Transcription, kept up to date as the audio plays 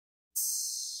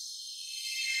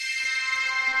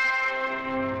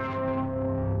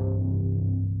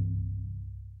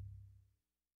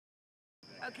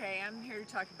Okay, I'm here to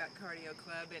talk about Cardio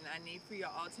Club, and I need for you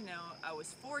all to know I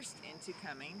was forced into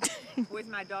coming. With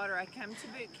my daughter, I come to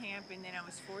boot camp, and then I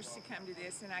was forced to come to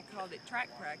this, and I called it track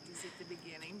practice at the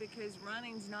beginning because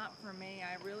running's not for me.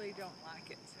 I really don't like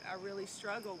it. I really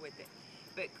struggle with it.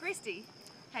 But Christy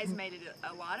has made it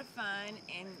a lot of fun,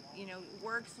 and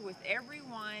works with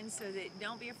everyone so that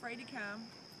don't be afraid to come.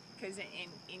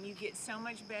 And you get so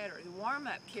much better. The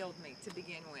warm-up killed me to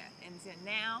begin with, and so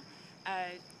now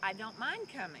I don't mind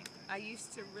coming. I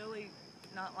used to really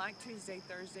not like Tuesday,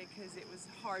 Thursday because it was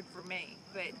hard for me,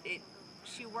 but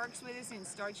she works with us and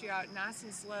starts you out nice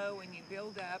and slow and you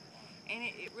build up, and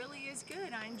it really is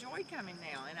good. I enjoy coming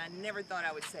now, and I never thought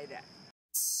I would say that.